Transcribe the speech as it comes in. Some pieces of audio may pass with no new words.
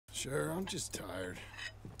Sure, I'm just tired.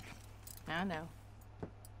 I know.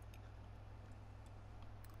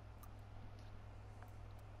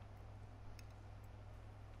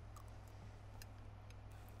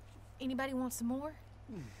 Anybody want some more?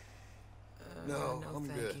 No, I'm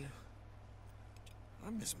thank good. you.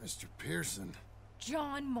 I miss Mr. Pearson.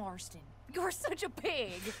 John Marston, you're such a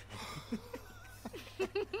pig.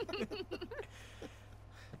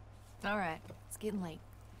 All right, it's getting late.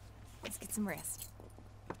 Let's get some rest.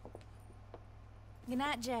 Good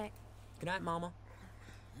night, Jack. Good night, Mama.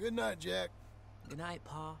 Good night, Jack. Good night,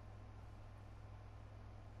 Pa.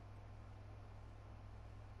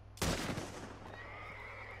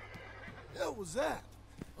 Hell was that?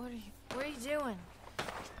 What are you doing?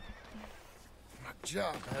 My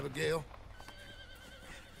job, Abigail.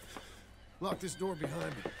 Lock this door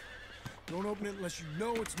behind me. Don't open it unless you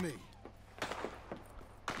know it's me.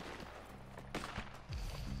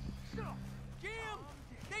 Jim!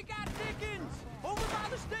 They got Dickens! Over by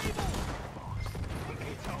the stable!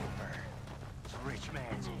 It's over. It's a rich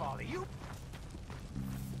man's folly. You...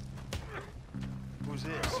 Who's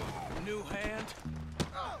this? New hand.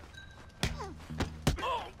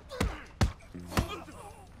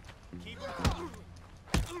 Keep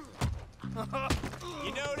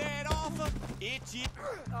You know that offer? It's it.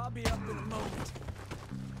 I'll be up in a moment.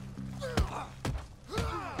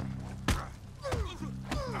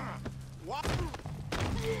 What?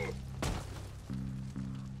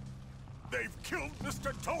 They've killed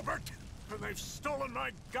Mr. Tolbert, and they've stolen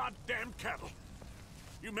my goddamn cattle.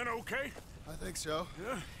 You men okay? I think so.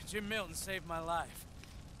 Yeah? Jim Milton saved my life.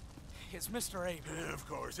 It's Mr. Abel. Yeah, of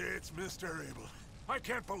course, it's Mr. Abel. I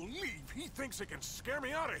can't believe he thinks he can scare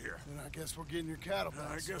me out of here. Then I guess we're getting your cattle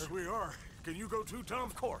back, I guess sir. we are. Can you go too, Tom?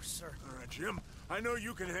 Of course, sir. All right, Jim. I know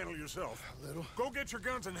you can handle yourself. A little. Go get your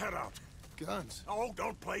guns and head out. Guns. Oh,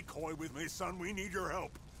 don't play coy with me, son. We need your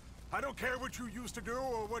help. I don't care what you used to do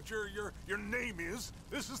or what your name is.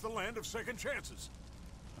 This is the land of second chances.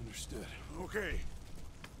 Understood. Okay.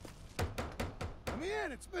 Let me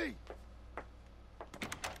in, it's me.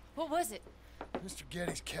 What was it? Mr.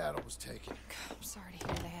 Getty's cattle was taken. I'm sorry to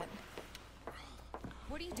hear that.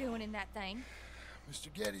 What are you doing in that thing? Mr.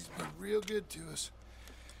 Getty's been real good to us.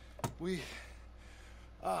 What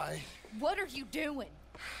are you doing?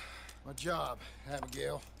 My job,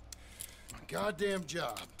 Abigail. My goddamn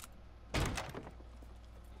job.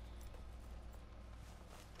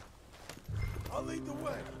 I'll lead the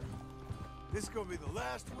way. This is gonna be the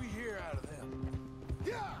last we hear out of them.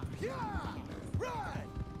 Yeah! Right!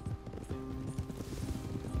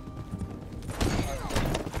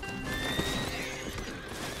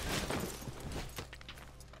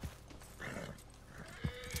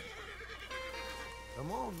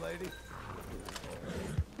 Come on, lady.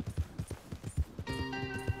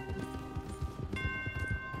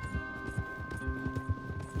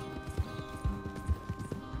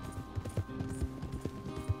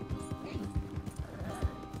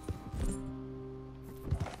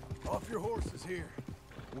 Off your horses here.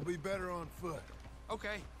 We'll be better on foot.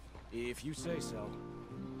 Okay. If you say so.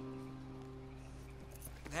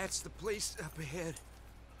 That's the place up ahead.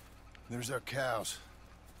 There's our cows.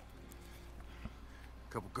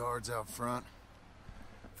 A couple guards out front.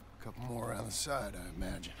 A couple more around the side, I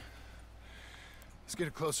imagine. Let's get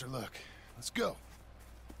a closer look. Let's go.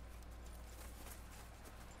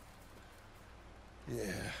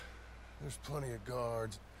 Yeah, there's plenty of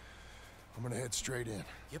guards. I'm gonna head straight in.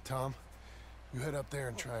 Yep. Tom, you head up there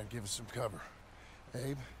and try and give us some cover.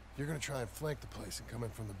 Abe, you're gonna try and flank the place and come in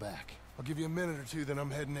from the back. I'll give you a minute or two, then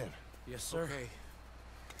I'm heading in. Yes, sir. Okay.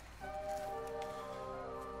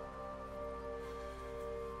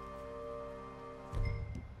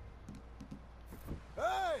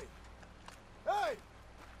 Hey!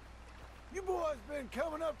 You boys been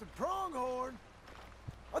coming up to Pronghorn.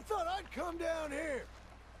 I thought I'd come down here.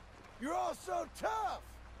 You're all so tough.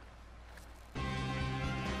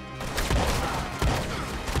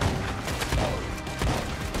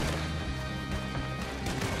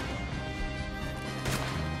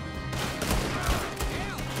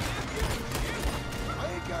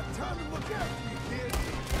 I ain't got time to look after you, kid.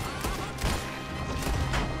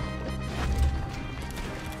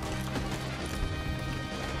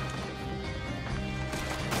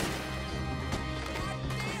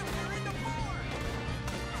 Damn, they're in the barn!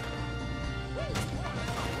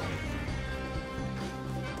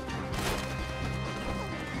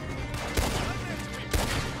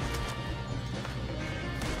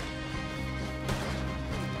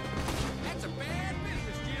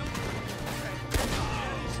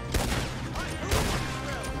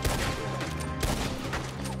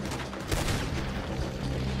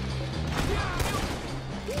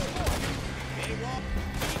 Hey, Walt,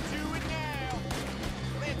 keep to it now.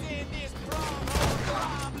 Let's end this prom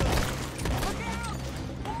problem. Look out!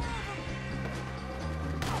 More of them!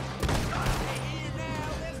 They're here now.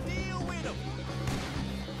 Let's deal with them.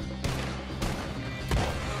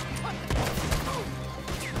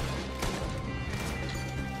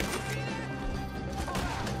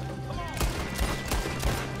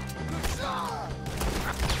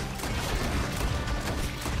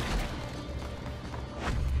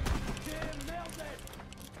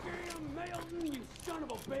 Milton, you son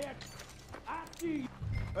of a bitch! I see you.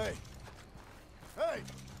 Hey! Hey!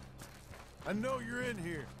 I know you're in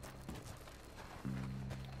here.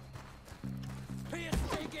 Piss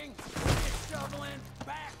digging, piss shoveling,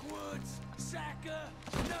 backwoods, sacker,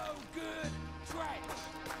 no good, trash.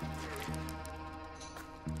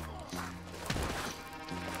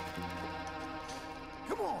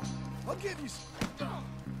 Come on! I'll give you some...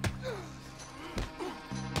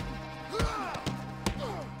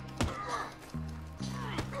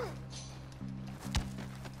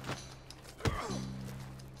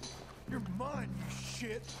 You're mine, you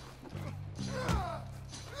shit!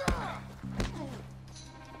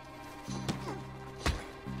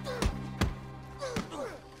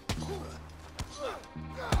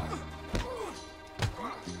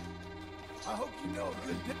 I hope you know a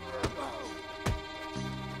good day.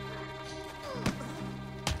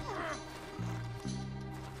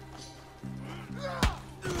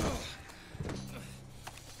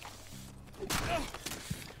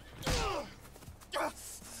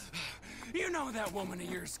 You know that woman of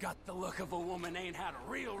yours got the look of a woman ain't had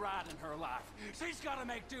a real ride in her life. She's gotta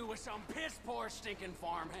make do with some piss-poor stinking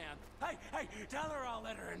farmhand. Hey, tell her I'll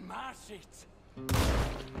let her in my sheets.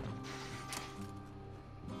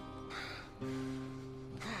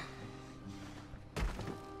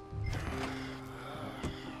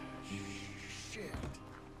 Shit.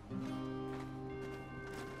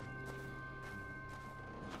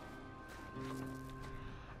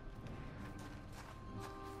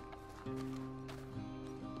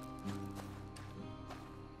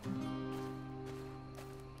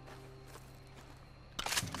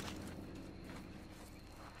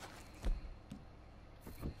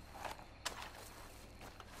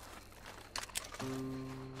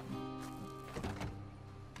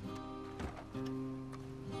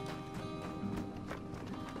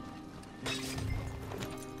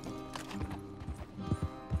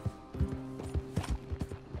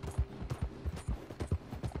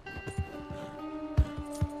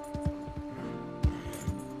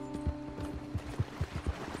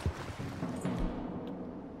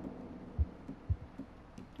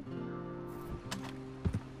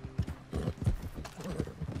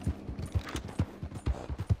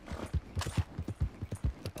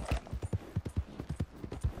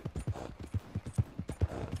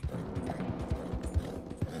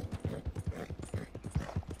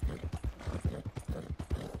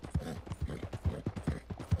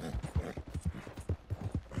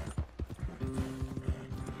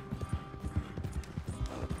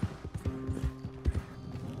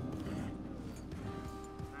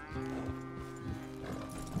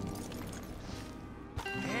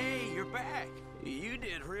 Hey, you're back. You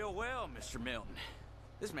did real well, Mr. Milton.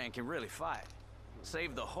 This man can really fight.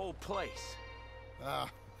 Saved the whole place. Ah,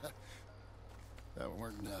 that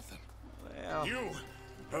weren't nothing. Well,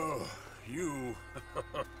 You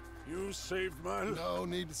you saved my life. No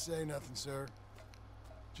need to say nothing, sir.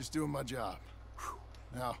 Just doing my job.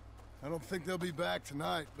 Now, I don't think they'll be back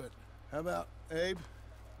tonight, but how about Abe?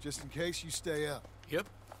 Just in case you stay up. Yep.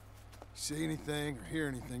 See anything or hear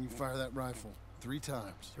anything, you fire that rifle 3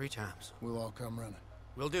 times. 3 times. We'll all come running.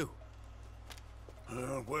 Will do.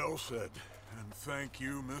 Well said. And thank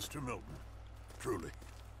you, Mr. Milton. Truly.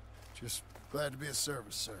 Just glad to be of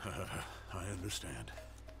service, sir. I understand.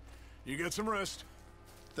 You get some rest.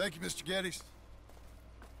 Thank you, Mr. Geddes.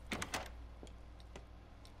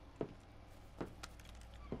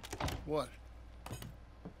 What?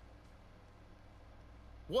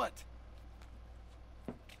 What?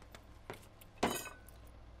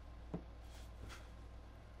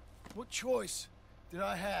 What choice did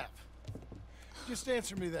I have? Just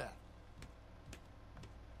answer me that.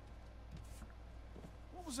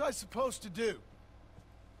 What was I supposed to do?